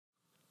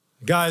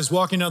A guy is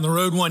walking down the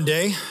road one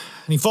day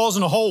and he falls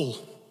in a hole.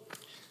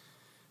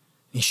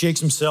 He shakes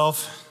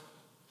himself,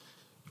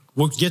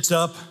 gets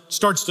up,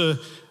 starts to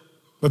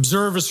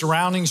observe his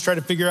surroundings, try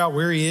to figure out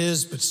where he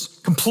is, but it's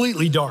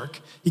completely dark.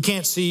 He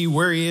can't see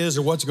where he is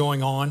or what's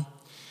going on.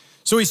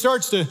 So he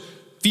starts to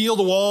feel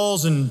the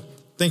walls and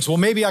thinks, well,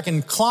 maybe I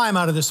can climb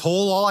out of this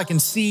hole. All I can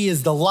see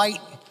is the light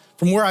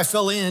from where I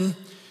fell in.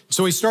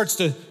 So he starts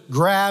to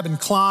grab and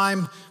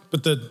climb,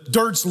 but the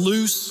dirt's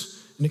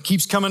loose and it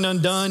keeps coming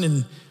undone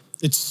and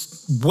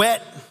it's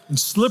wet and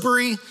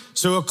slippery.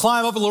 So he'll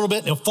climb up a little bit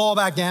and he'll fall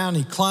back down.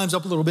 He climbs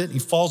up a little bit and he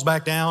falls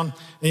back down.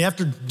 And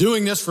after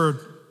doing this for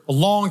a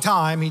long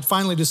time, he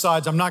finally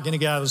decides, I'm not going to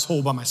get out of this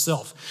hole by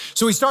myself.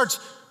 So he starts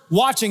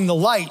watching the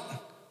light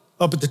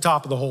up at the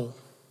top of the hole.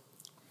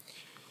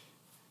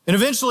 And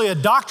eventually a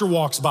doctor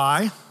walks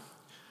by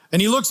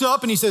and he looks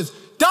up and he says,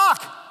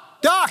 Doc,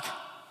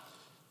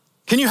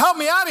 can you help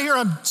me out of here?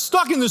 I'm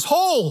stuck in this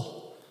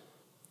hole.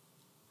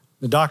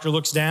 The doctor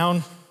looks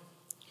down,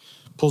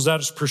 pulls out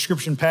his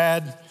prescription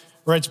pad,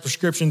 writes a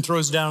prescription,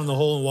 throws it down in the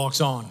hole and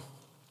walks on.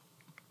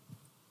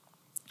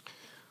 A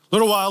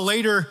little while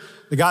later,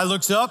 the guy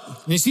looks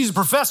up and he sees a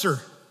professor.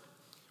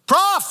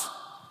 Prof,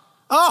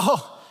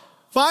 oh,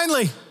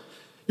 finally,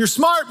 you're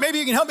smart. Maybe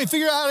you can help me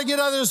figure out how to get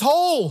out of this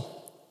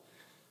hole.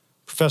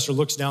 Professor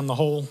looks down the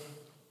hole,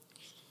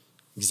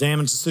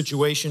 examines the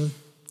situation,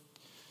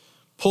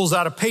 pulls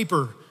out a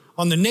paper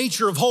on the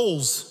nature of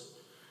holes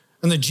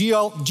and the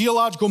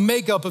geological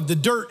makeup of the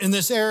dirt in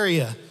this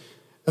area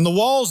and the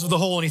walls of the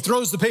hole, and he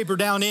throws the paper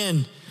down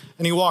in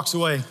and he walks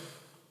away.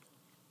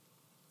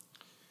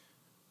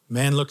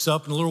 Man looks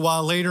up and a little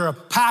while later, a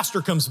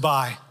pastor comes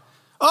by.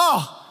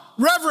 Oh,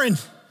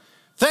 Reverend,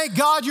 thank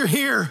God you're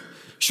here.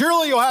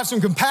 Surely you'll have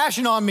some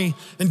compassion on me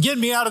and get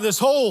me out of this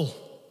hole.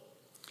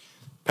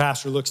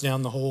 Pastor looks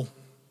down the hole,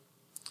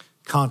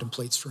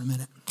 contemplates for a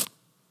minute,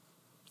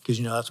 because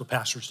you know that's what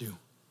pastors do.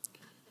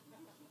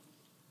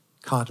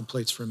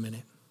 Contemplates for a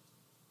minute.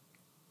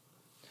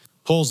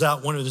 Pulls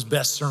out one of his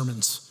best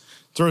sermons,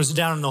 throws it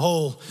down in the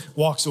hole,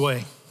 walks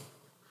away.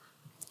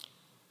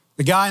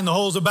 The guy in the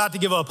hole is about to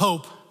give up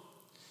hope.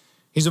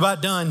 He's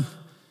about done.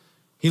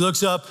 He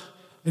looks up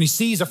and he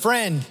sees a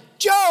friend.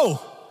 Joe,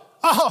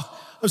 oh,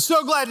 I'm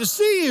so glad to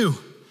see you.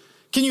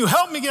 Can you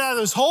help me get out of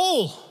this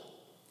hole?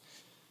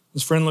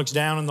 His friend looks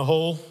down in the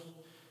hole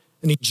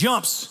and he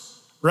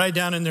jumps right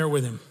down in there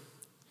with him.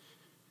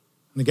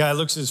 And the guy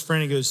looks at his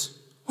friend and goes,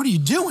 what are you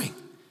doing?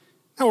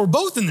 Now we're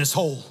both in this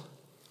hole.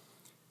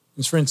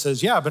 His friend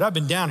says, yeah, but I've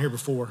been down here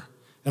before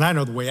and I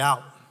know the way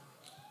out.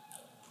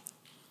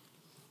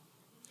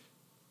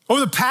 Over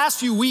the past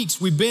few weeks,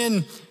 we've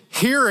been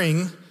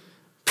hearing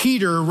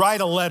Peter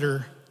write a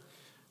letter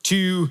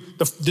to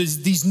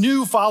these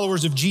new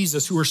followers of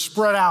Jesus who are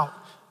spread out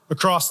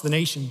across the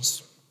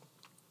nations.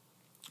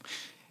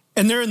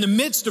 And they're in the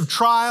midst of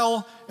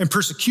trial and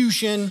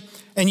persecution,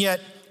 and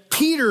yet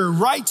Peter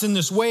writes in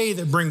this way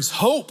that brings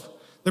hope,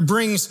 that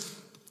brings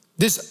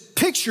this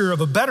picture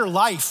of a better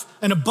life,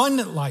 an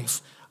abundant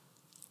life.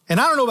 And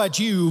I don't know about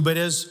you, but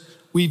as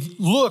we've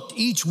looked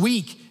each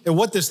week at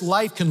what this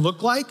life can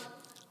look like,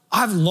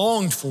 I've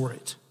longed for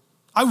it.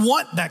 I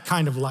want that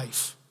kind of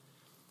life.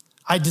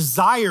 I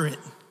desire it.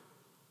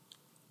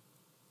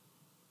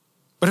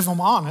 But if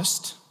I'm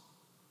honest,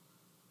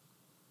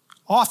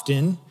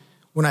 often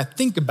when I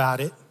think about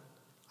it,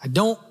 I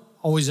don't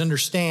always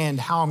understand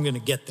how I'm going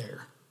to get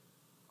there.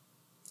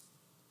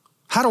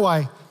 How do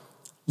I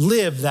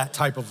live that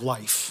type of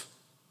life?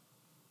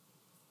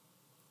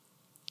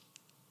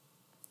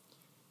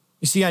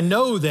 You see, I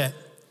know that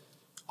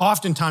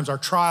oftentimes our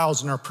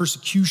trials and our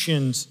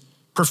persecutions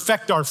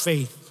perfect our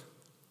faith.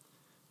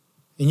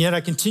 And yet I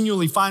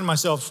continually find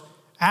myself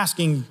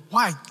asking,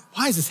 why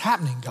is this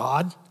happening,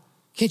 God?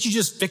 Can't you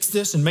just fix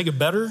this and make it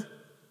better?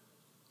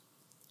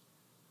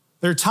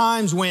 There are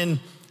times when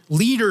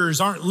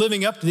leaders aren't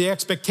living up to the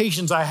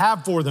expectations I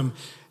have for them.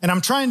 And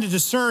I'm trying to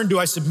discern, do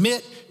I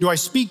submit? Do I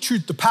speak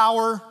truth to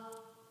power?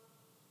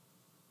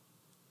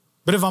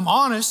 But if I'm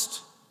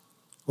honest,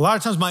 a lot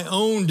of times my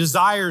own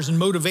desires and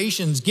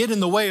motivations get in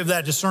the way of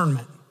that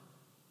discernment.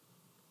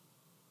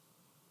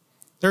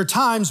 There are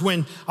times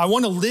when I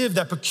want to live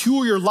that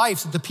peculiar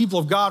life that the people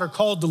of God are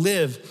called to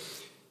live.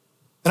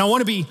 And I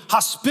want to be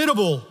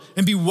hospitable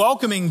and be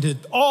welcoming to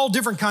all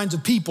different kinds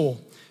of people.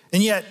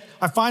 And yet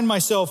I find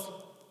myself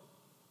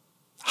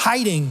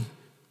hiding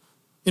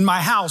in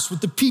my house with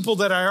the people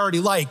that I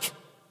already like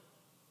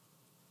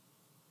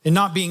and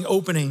not being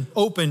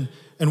open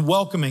and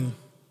welcoming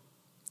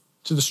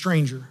to the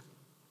stranger.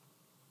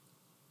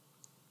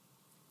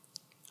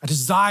 I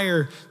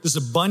desire this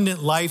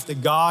abundant life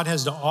that God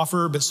has to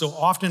offer, but so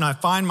often I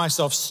find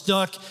myself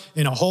stuck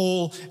in a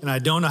hole and I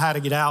don't know how to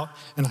get out,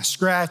 and I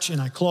scratch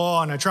and I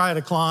claw and I try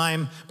to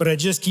climb, but I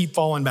just keep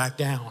falling back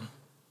down.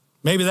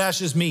 Maybe that's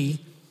just me,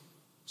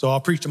 so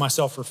I'll preach to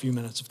myself for a few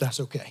minutes if that's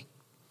okay.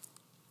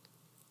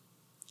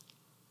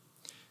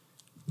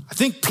 I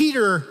think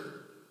Peter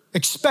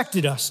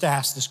expected us to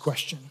ask this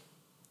question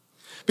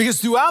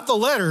because throughout the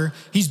letter,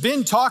 he's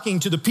been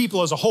talking to the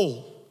people as a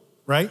whole.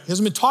 right? He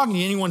hasn't been talking to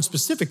anyone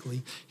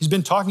specifically. He's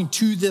been talking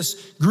to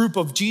this group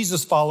of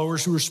Jesus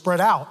followers who are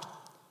spread out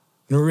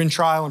and who are in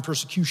trial and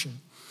persecution.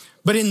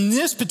 But in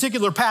this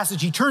particular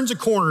passage, he turns a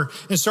corner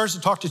and starts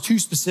to talk to two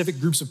specific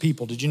groups of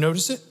people. Did you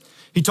notice it?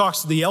 He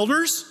talks to the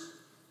elders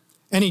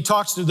and he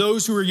talks to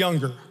those who are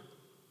younger.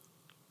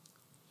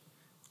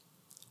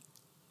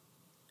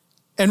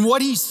 And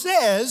what he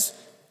says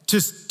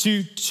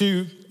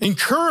to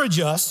encourage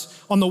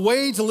us on the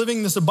way to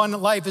living this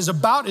abundant life is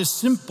about as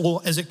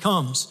simple as it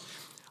comes.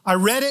 I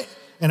read it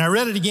and I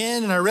read it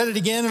again and I read it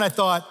again and I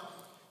thought,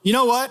 you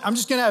know what? I'm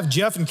just gonna have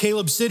Jeff and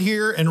Caleb sit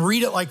here and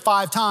read it like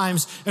 5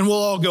 times and we'll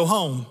all go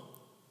home.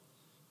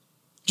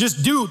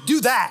 Just do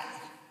that.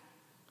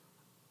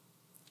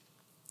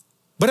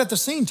 But at the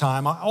same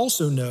time, I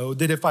also know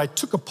that if I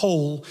took a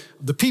poll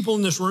of the people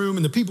in this room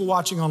and the people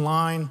watching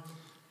online,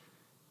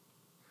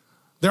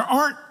 there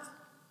aren't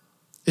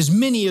as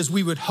many as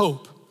we would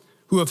hope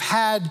who have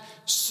had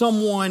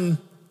someone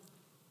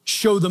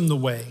show them the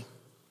way,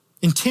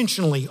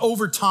 intentionally,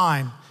 over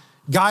time,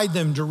 guide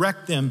them,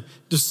 direct them,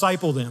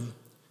 disciple them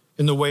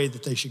in the way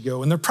that they should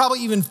go. And there are probably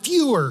even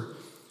fewer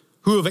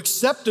who have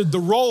accepted the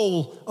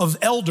role of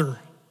elder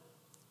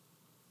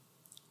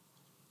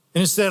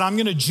and said, I'm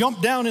gonna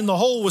jump down in the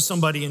hole with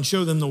somebody and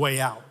show them the way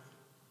out.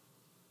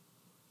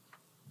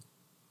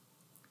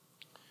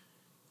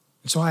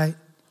 And so I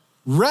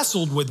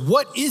wrestled with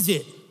what is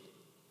it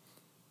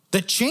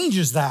that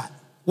changes that?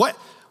 What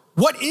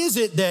is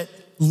it that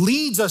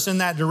leads us in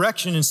that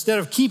direction instead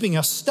of keeping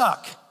us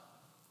stuck?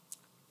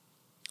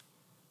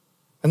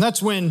 And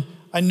that's when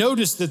I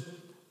noticed that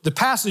the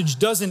passage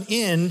doesn't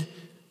end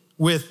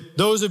with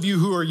those of you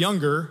who are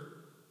younger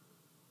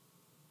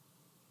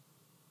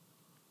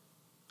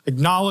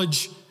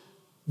acknowledge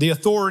the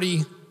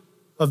authority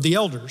of the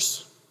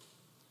elders.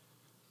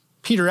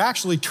 Peter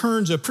actually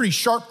turns a pretty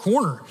sharp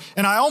corner.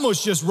 And I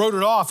almost just wrote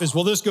it off as,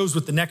 well, this goes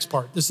with the next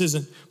part. This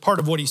isn't part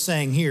of what he's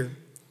saying here.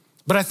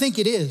 But I think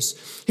it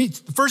is. The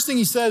first thing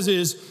he says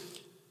is,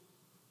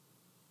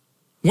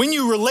 when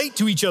you relate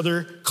to each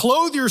other,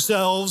 clothe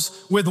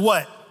yourselves with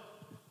what?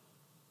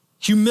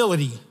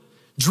 Humility.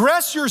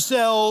 Dress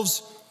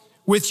yourselves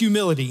with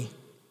humility.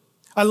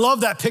 I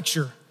love that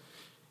picture.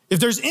 If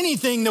there's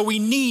anything that we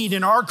need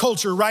in our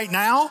culture right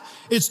now,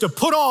 it's to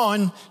put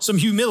on some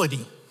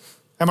humility.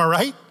 Am I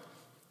right?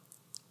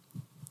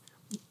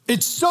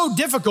 It's so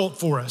difficult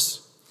for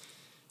us.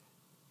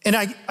 And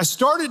I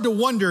started to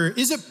wonder,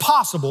 is it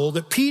possible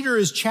that Peter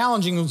is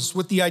challenging us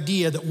with the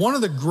idea that one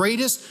of the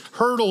greatest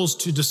hurdles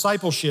to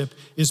discipleship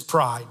is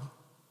pride?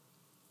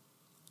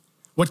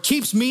 What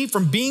keeps me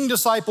from being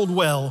discipled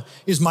well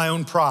is my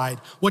own pride.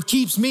 What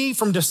keeps me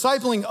from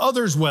discipling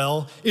others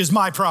well is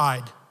my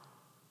pride.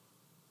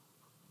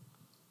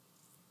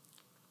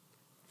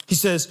 He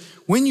says,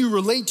 when you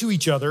relate to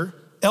each other,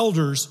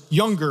 elders,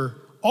 younger,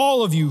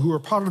 all of you who are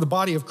part of the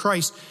body of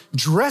Christ,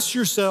 dress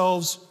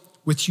yourselves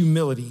with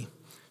humility.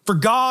 For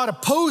God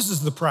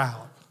opposes the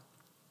proud,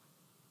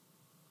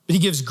 but he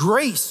gives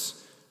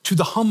grace to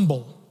the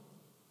humble.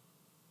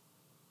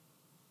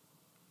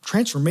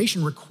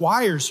 Transformation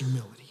requires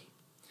humility.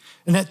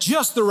 And at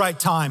just the right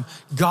time,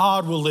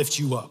 God will lift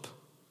you up.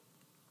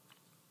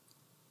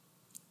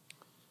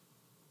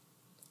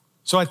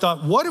 So I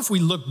thought, what if we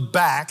look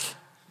back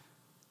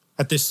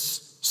at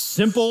this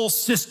simple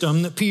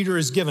system that Peter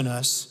has given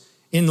us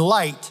in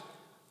light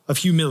of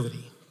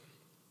humility?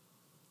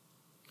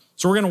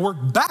 So we're gonna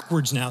work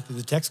backwards now through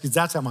the text because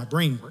that's how my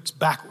brain works,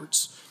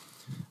 backwards.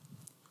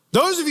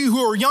 Those of you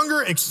who are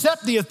younger,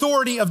 accept the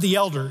authority of the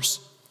elders.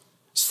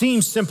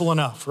 Seems simple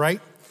enough,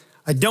 right?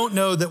 I don't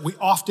know that we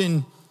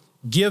often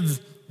give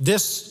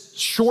this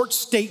short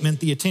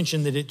statement the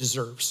attention that it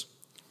deserves.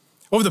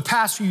 Over the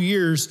past few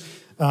years,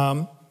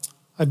 I've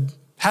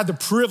had the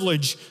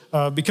privilege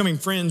of becoming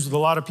friends with a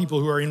lot of people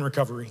who are in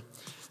recovery,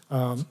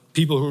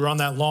 people who are on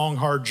that long,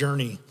 hard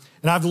journey.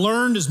 And I've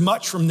learned as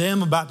much from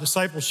them about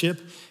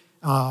discipleship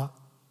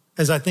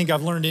as I think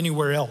I've learned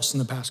anywhere else in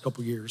the past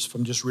couple years, if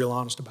I'm just real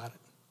honest about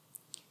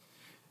it.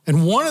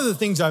 And one of the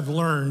things I've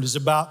learned is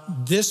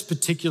about this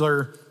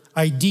particular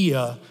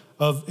idea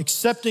of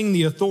accepting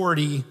the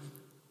authority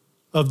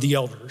of the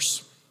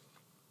elders.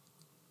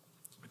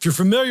 If you're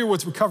familiar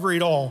with recovery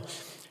at all,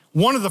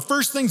 one of the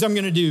first things I'm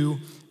gonna do,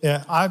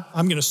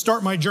 I'm gonna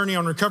start my journey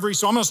on recovery,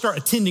 so I'm gonna start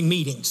attending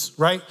meetings,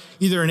 right?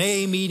 Either an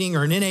AA meeting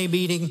or an NA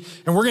meeting,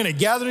 and we're gonna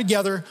gather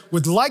together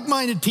with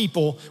like-minded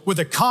people with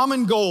a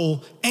common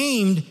goal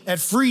aimed at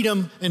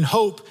freedom and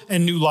hope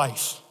and new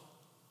life.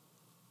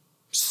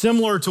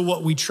 Similar to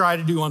what we try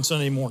to do on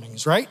Sunday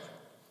mornings, right?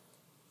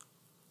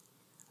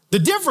 The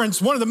difference,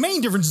 one of the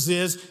main differences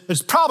is,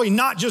 it's probably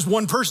not just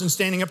one person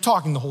standing up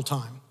talking the whole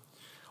time.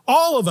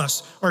 All of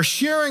us are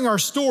sharing our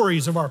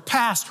stories of our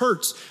past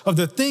hurts, of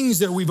the things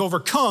that we've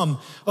overcome,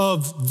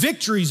 of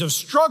victories, of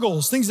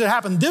struggles, things that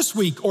happened this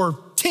week or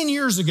 10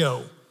 years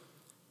ago.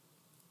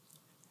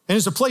 And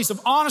it's a place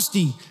of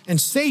honesty and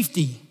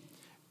safety.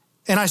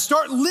 And I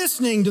start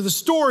listening to the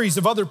stories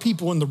of other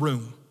people in the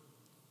room.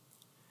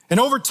 And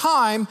over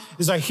time,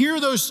 as I hear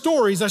those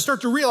stories, I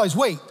start to realize,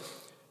 wait,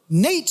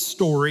 Nate's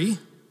story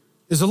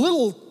is a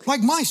little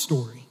like my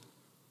story.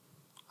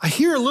 I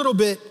hear a little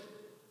bit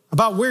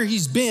about where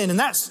he's been, and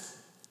that's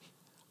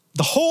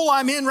the hole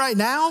I'm in right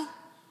now.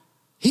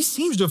 He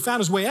seems to have found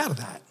his way out of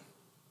that.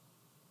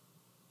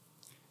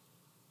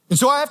 And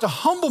so I have to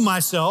humble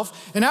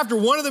myself, and after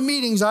one of the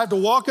meetings, I have to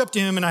walk up to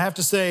him and I have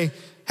to say,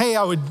 hey,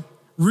 I would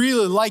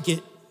really like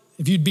it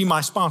if you'd be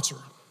my sponsor.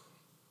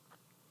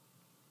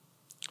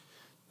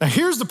 Now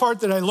here's the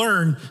part that I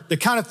learned that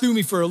kind of threw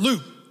me for a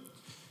loop.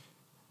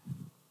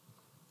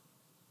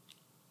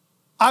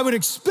 I would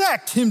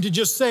expect him to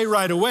just say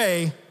right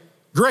away,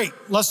 great,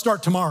 let's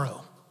start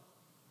tomorrow.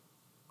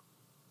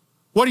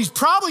 What he's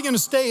probably going to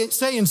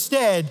say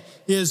instead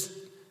is,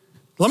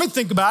 let me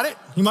think about it.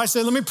 He might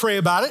say, let me pray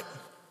about it.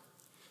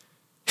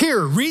 Here,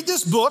 read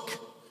this book.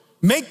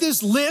 Make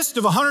this list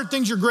of 100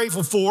 things you're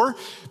grateful for.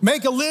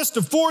 Make a list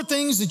of 4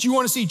 things that you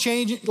want to see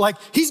change. Like,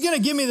 he's going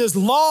to give me this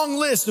long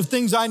list of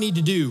things I need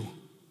to do.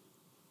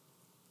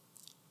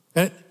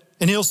 And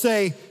he'll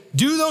say,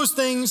 do those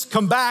things,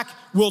 come back,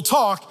 we'll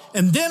talk,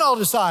 and then I'll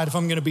decide if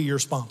I'm going to be your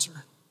sponsor.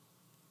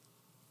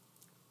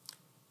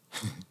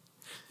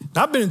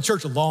 Now, I've been in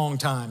church a long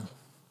time.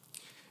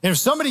 And if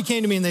somebody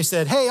came to me and they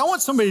said, hey, I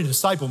want somebody to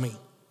disciple me,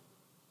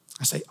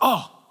 I say,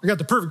 oh, I got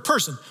the perfect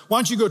person. Why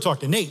don't you go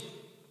talk to Nate?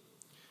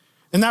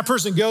 And that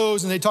person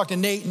goes and they talk to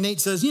Nate, and Nate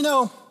says,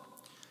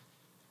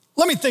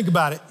 let me think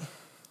about it.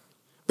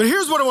 But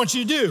here's what I want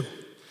you to do.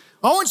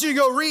 I want you to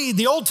go read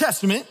the Old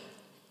Testament.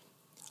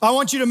 I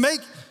want you to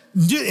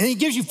and he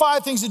gives you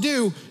 5 things to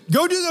do.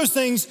 Go do those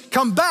things,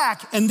 come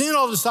back, and then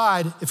I'll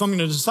decide if I'm going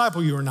to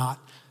disciple you or not.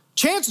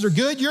 Chances are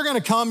good, you're going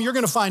to come, you're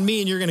going to find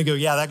me, and you're going to go,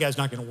 yeah, that guy's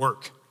not going to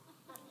work.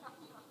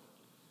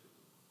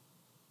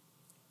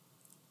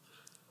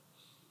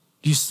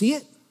 Do you see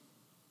it?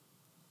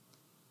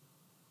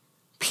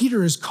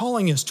 Peter is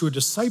calling us to a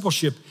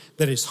discipleship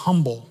that is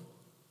humble,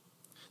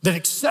 that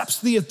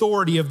accepts the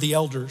authority of the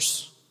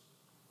elders,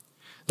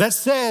 that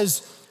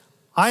says,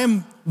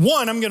 I'm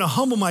going to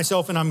humble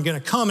myself and I'm going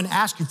to come and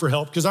ask you for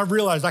help because I've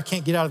realized I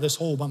can't get out of this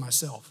hole by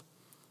myself.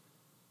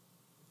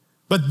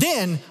 But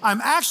then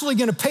I'm actually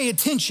going to pay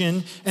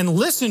attention and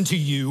listen to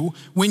you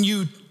when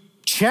you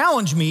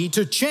challenge me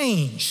to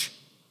change.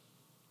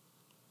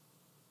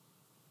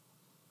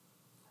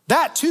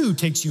 That too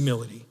takes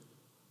humility.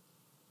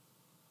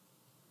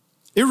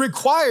 It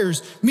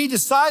requires me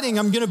deciding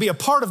I'm going to be a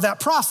part of that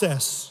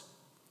process.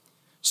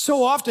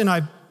 So often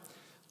I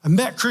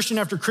met Christian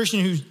after Christian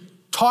who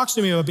talks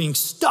to me about being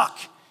stuck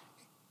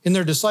in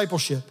their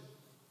discipleship.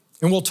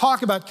 And we'll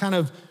talk about kind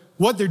of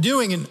what they're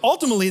doing. And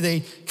ultimately,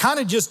 they kind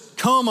of just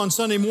come on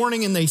Sunday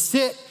morning and they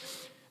sit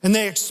and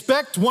they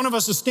expect one of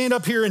us to stand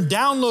up here and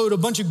download a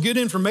bunch of good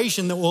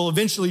information that will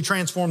eventually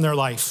transform their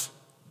life.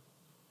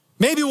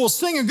 Maybe we'll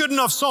sing a good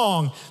enough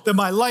song that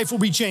my life will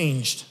be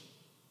changed.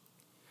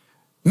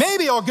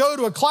 Maybe I'll go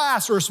to a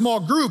class or a small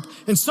group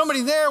and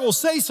somebody there will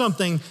say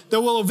something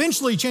that will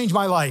eventually change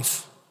my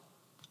life.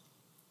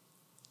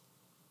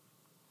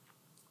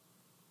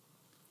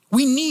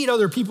 We need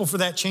other people for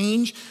that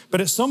change, but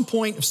at some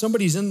point, if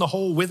somebody's in the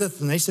hole with us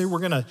and they say, we're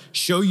going to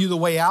show you the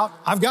way out,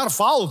 I've got to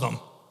follow them.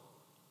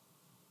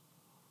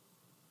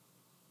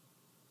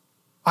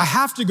 I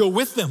have to go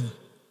with them,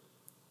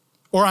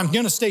 or I'm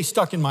going to stay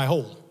stuck in my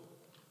hole.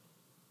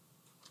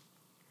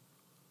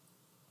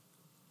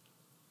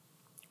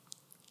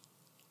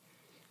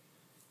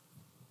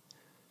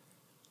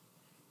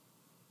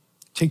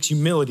 It takes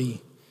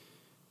humility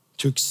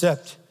to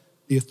accept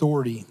the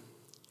authority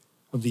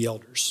of the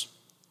elders.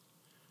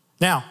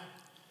 Now,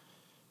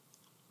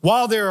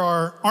 while there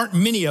aren't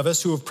many of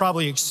us who have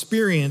probably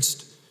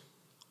experienced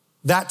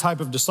that type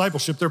of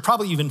discipleship, there are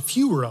probably even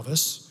fewer of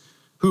us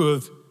who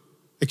have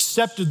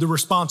accepted the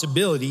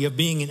responsibility of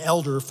being an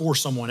elder for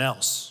someone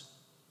else.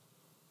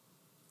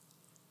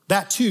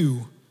 That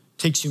too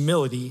takes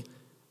humility,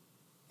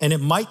 and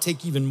it might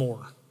take even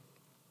more.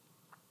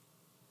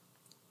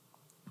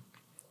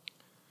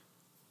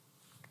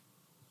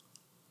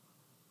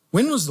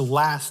 When was the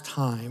last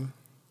time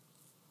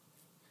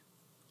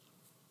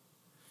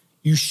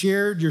you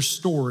shared your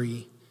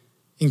story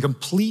in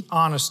complete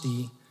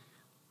honesty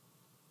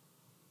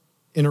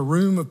in a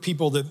room of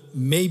people that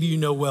maybe you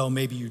know well,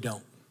 maybe you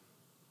don't?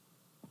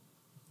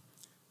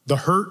 The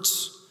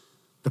hurts,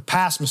 the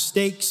past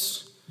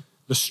mistakes,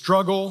 the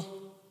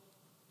struggle,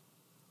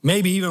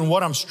 maybe even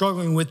what I'm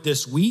struggling with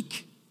this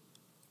week.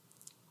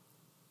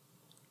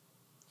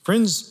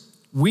 Friends,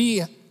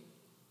 we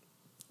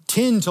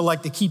tend to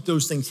like to keep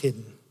those things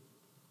hidden.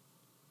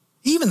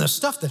 Even the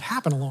stuff that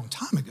happened a long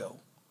time ago.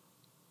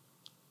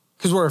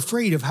 Because we're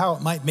afraid of how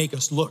it might make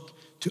us look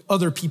to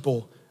other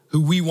people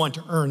who we want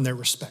to earn their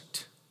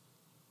respect.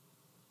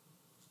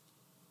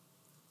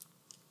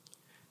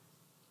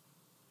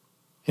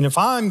 And if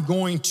I'm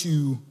going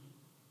to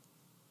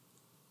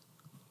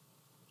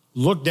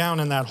look down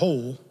in that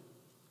hole,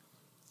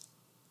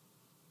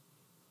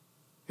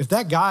 if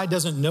that guy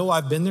doesn't know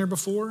I've been there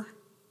before,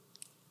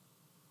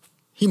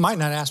 he might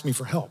not ask me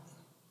for help.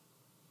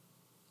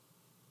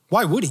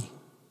 Why would he?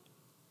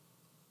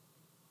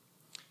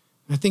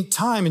 I think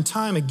time and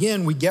time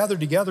again, we gather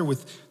together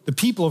with the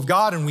people of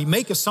God and we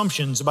make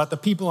assumptions about the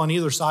people on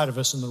either side of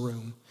us in the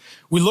room.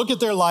 We look at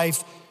their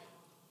life,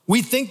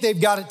 we think they've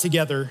got it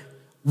together,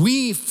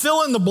 we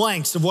fill in the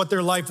blanks of what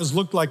their life has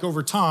looked like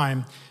over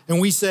time, and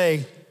we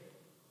say,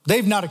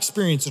 they've not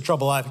experienced the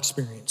trouble I've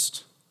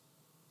experienced.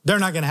 They're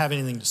not gonna have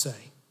anything to say.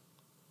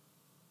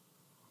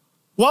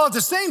 While at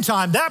the same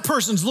time, that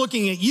person's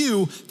looking at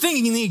you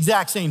thinking the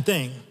exact same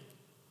thing.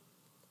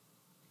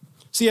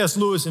 C.S.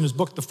 Lewis in his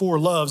book, The Four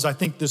Loves, I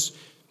think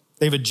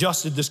they've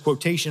adjusted this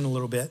quotation a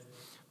little bit.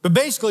 But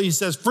basically he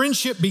says,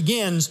 friendship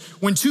begins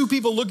when two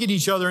people look at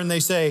each other and they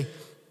say,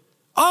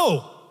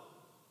 oh,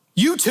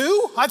 you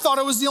too? I thought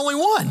I was the only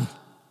one.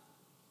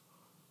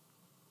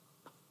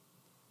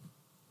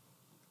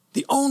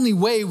 The only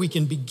way we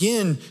can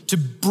begin to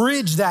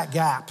bridge that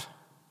gap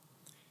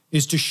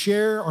is to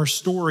share our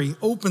story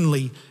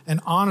openly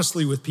and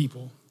honestly with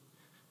people.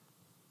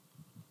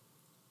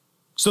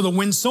 So that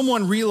when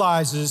someone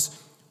realizes,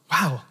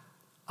 wow,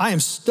 I am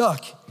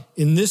stuck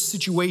in this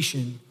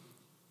situation,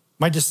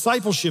 my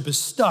discipleship is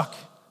stuck,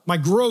 my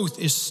growth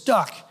is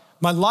stuck,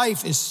 my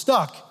life is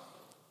stuck.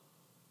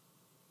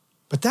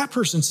 But that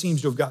person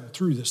seems to have gotten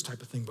through this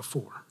type of thing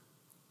before.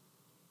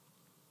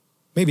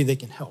 Maybe they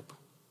can help.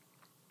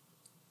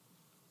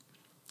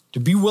 To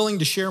be willing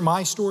to share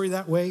my story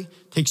that way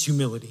takes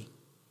humility.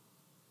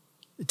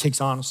 It takes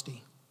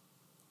honesty.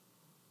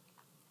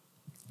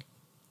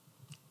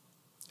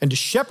 And to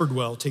shepherd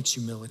well takes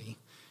humility.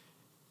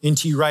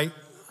 N.T. Wright,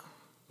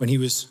 when he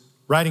was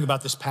writing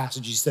about this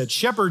passage, he said,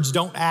 shepherds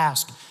don't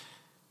ask,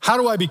 how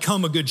do I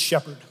become a good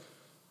shepherd?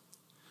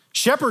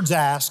 Shepherds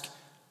ask,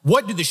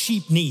 what do the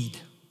sheep need?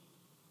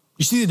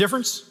 You see the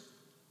difference?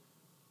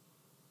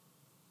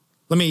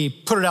 Let me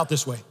put it out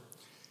this way.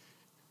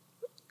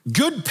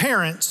 Good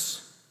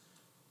parents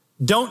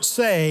don't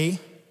say,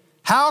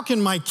 how can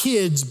my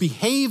kids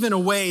behave in a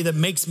way that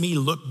makes me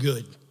look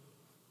good?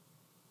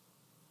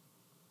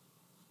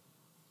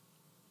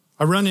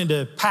 I run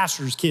into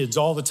pastors' kids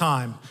all the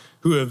time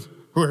who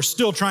are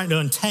still trying to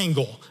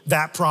untangle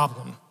that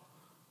problem,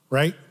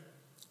 right?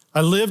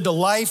 I lived a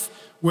life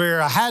where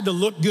I had to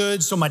look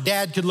good so my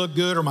dad could look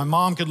good or my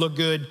mom could look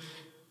good,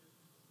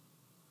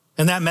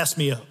 and that messed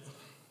me up,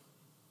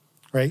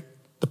 right?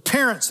 The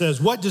parent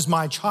says, what does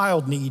my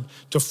child need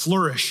to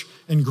flourish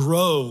and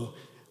grow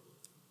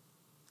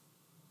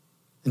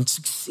and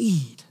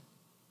succeed?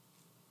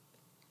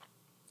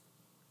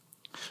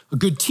 A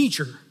good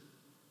teacher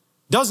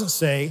doesn't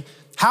say,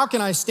 how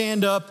can I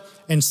stand up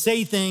and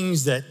say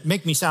things that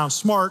make me sound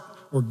smart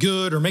or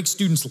good or make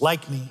students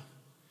like me?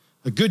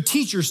 A good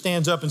teacher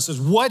stands up and says,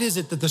 what is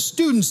it that the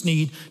students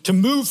need to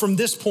move from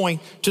this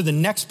point to the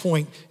next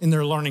point in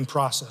their learning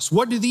process?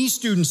 What do these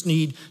students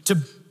need to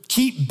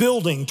keep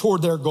building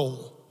toward their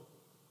goal?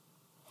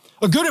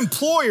 A good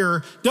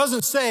employer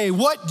doesn't say,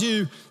 what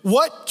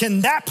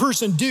can that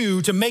person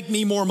do to make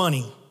me more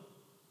money?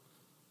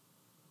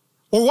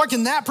 Or what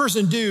can that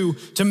person do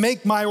to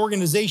make my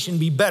organization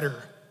be better?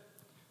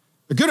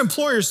 A good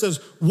employer says,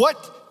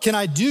 what can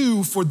I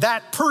do for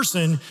that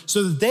person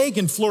so that they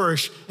can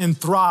flourish and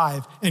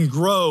thrive and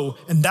grow?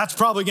 And that's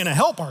probably gonna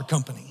help our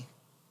company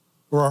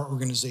or our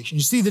organization.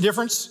 You see the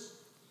difference?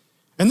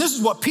 And this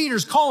is what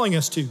Peter's calling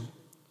us to.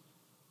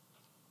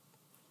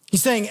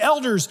 He's saying,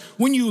 elders,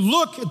 when you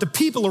look at the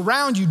people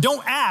around you,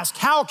 don't ask,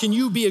 how can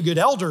you be a good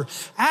elder?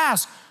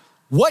 Ask,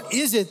 what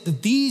is it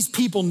that these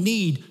people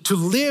need to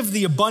live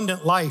the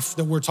abundant life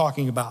that we're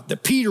talking about,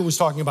 that Peter was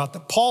talking about,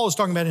 that Paul is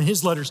talking about in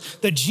his letters,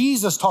 that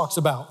Jesus talks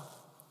about?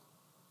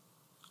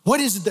 What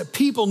is it that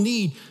people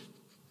need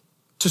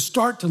to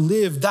start to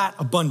live that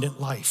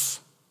abundant life?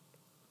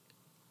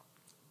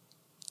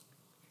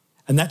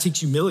 And that takes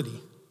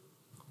humility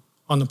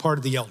on the part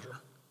of the elder.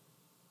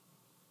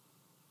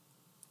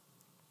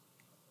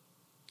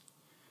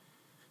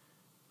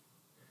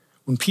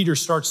 When Peter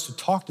starts to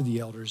talk to the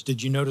elders,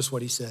 did you notice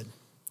what he said?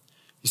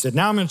 He said,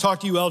 now I'm going to talk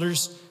to you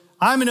elders.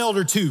 I'm an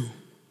elder too,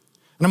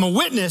 and I'm a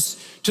witness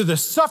to the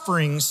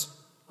sufferings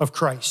of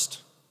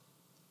Christ.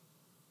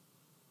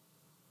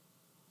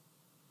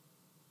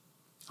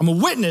 I'm a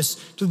witness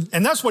to,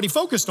 and that's what he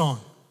focused on.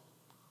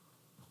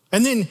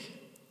 And then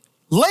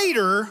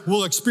later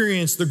we'll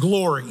experience the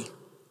glory.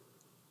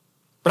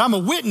 But I'm a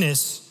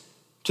witness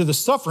to the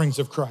sufferings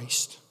of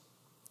Christ.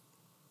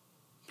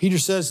 Peter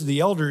says to the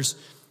elders,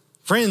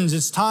 friends,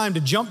 it's time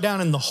to jump down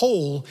in the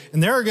hole,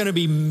 and there are going to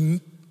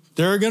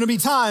be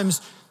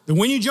times that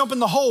when you jump in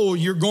the hole,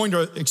 you're going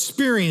to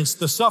experience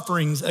the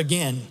sufferings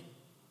again.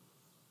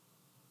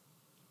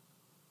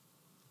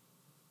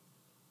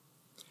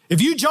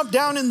 If you jump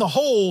down in the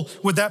hole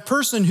with that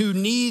person who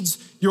needs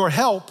your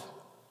help,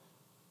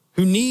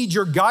 who needs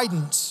your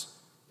guidance,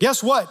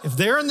 guess what? If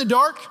they're in the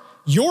dark,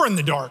 you're in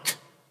the dark.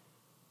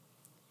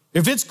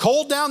 If it's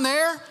cold down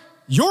there,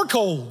 you're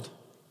cold.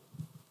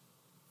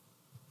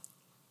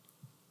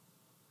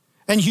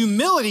 And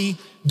humility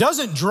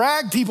doesn't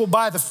drag people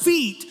by the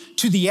feet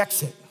to the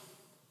exit,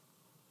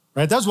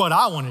 right? That's what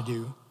I want to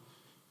do.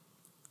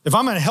 If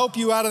I'm going to help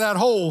you out of that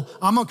hole,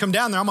 I'm going to come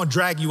down there, I'm going to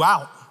drag you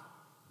out.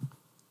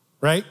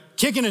 right?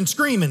 Kicking and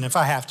screaming if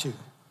I have to.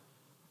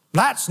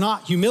 That's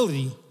not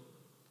humility.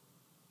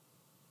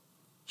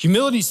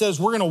 Humility says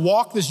we're going to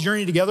walk this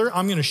journey together.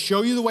 I'm going to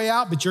show you the way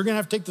out, but you're going to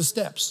have to take the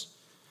steps.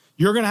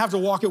 You're going to have to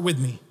walk it with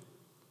me.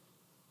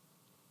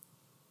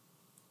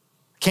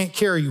 I can't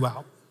carry you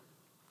out.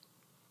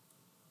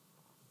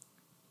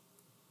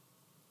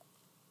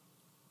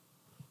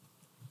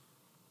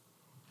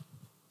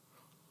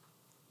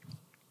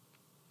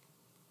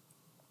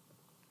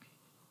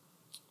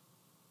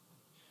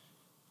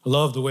 I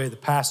love the way the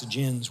passage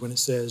ends when it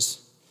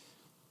says,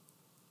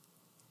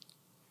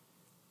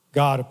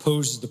 God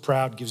opposes the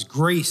proud, gives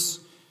grace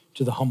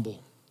to the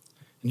humble.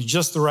 And at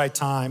just the right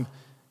time,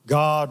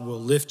 God will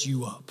lift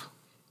you up.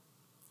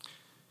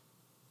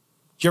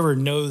 Did you ever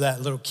know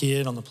that little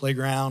kid on the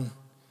playground?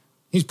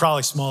 He's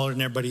probably smaller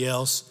than everybody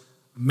else.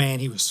 Man,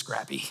 he was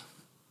scrappy.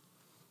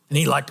 And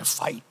he liked to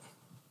fight.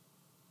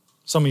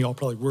 Some of y'all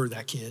probably were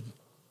that kid.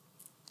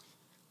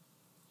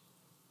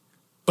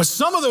 But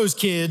some of those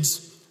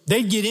kids,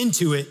 they'd get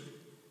into it,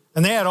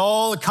 and they had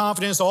all the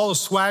confidence, all the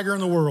swagger in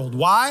the world.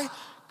 Why?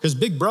 Because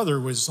Big Brother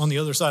was on the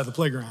other side of the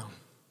playground,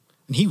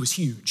 and he was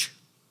huge,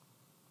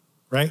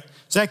 right?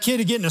 So that kid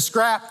would get in a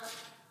scrap,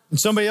 and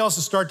somebody else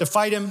would start to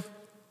fight him,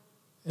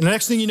 and the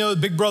next thing you know,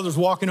 the Big Brother's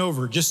walking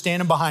over, just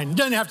standing behind him.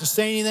 Doesn't have to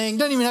say anything,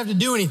 doesn't even have to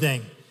do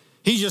anything.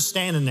 He's just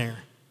standing there.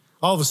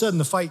 All of a sudden,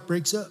 the fight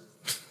breaks up.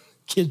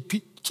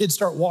 Kids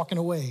start walking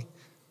away.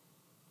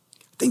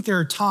 I think there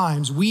are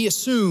times we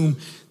assume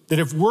that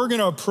if we're going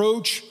to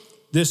approach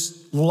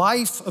this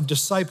life of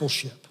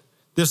discipleship,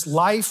 this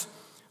life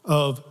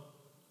of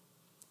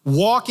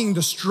walking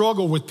the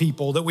struggle with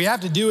people, that we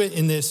have to do it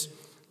in this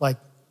like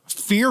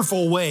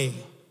fearful way,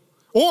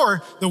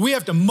 or that we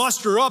have to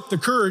muster up the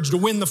courage to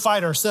win the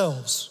fight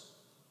ourselves.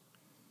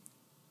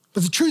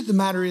 But the truth of the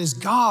matter is,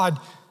 God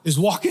is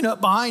walking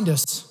up behind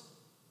us.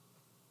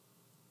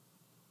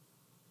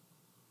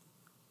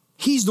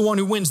 He's the one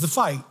who wins the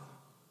fight.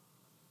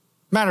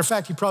 Matter of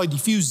fact, he probably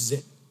defuses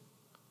it.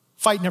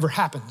 Fight never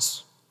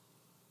happens.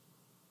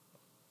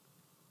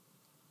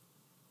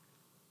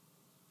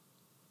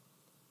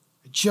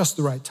 At just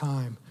the right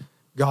time,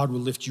 God will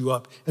lift you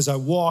up. As I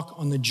walk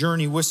on the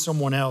journey with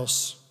someone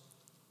else,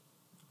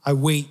 I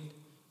wait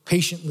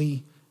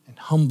patiently and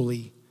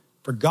humbly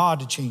for God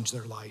to change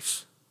their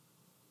life.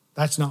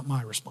 That's not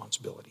my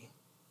responsibility.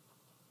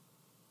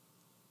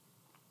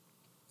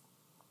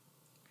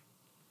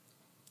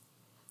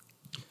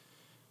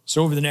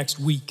 So over the next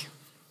week,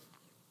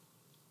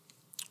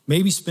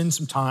 maybe spend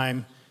some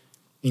time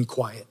in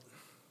quiet,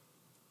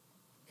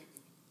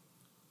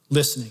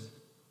 listening,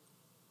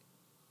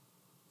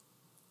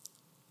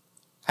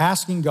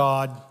 asking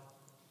God,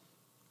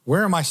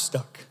 where am I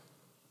stuck?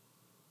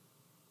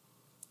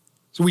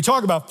 So we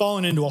talk about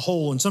falling into a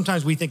hole, and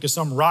sometimes we think of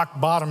some rock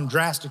bottom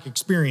drastic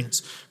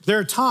experience. But there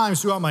are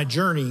times throughout my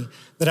journey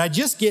that I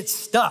just get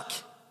stuck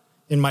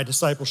in my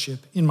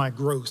discipleship, in my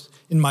growth,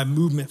 in my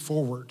movement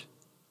forward.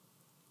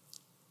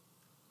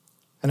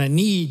 And I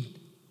need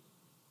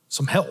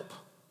some help.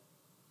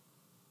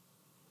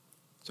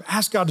 So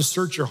ask God to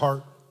search your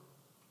heart.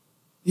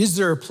 Is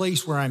there a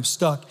place where I'm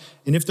stuck?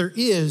 And if there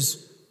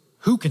is,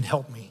 who can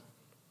help me?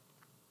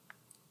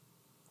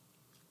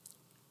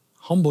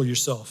 Humble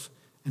yourself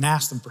and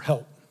ask them for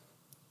help.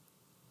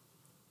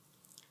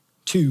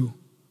 2,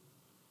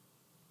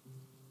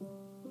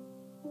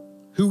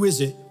 who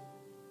is it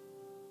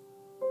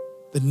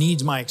that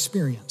needs my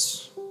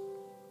experience?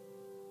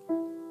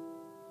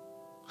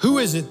 Who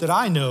is it that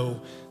I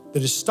know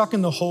that is stuck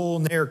in the hole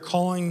and they are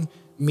calling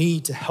me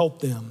to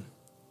help them?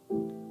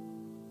 And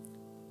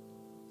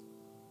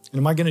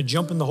am I going to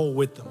jump in the hole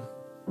with them?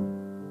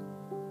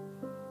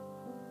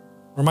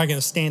 Or am I going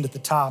to stand at the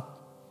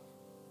top,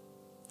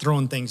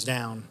 throwing things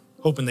down,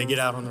 hoping they get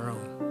out on their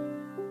own?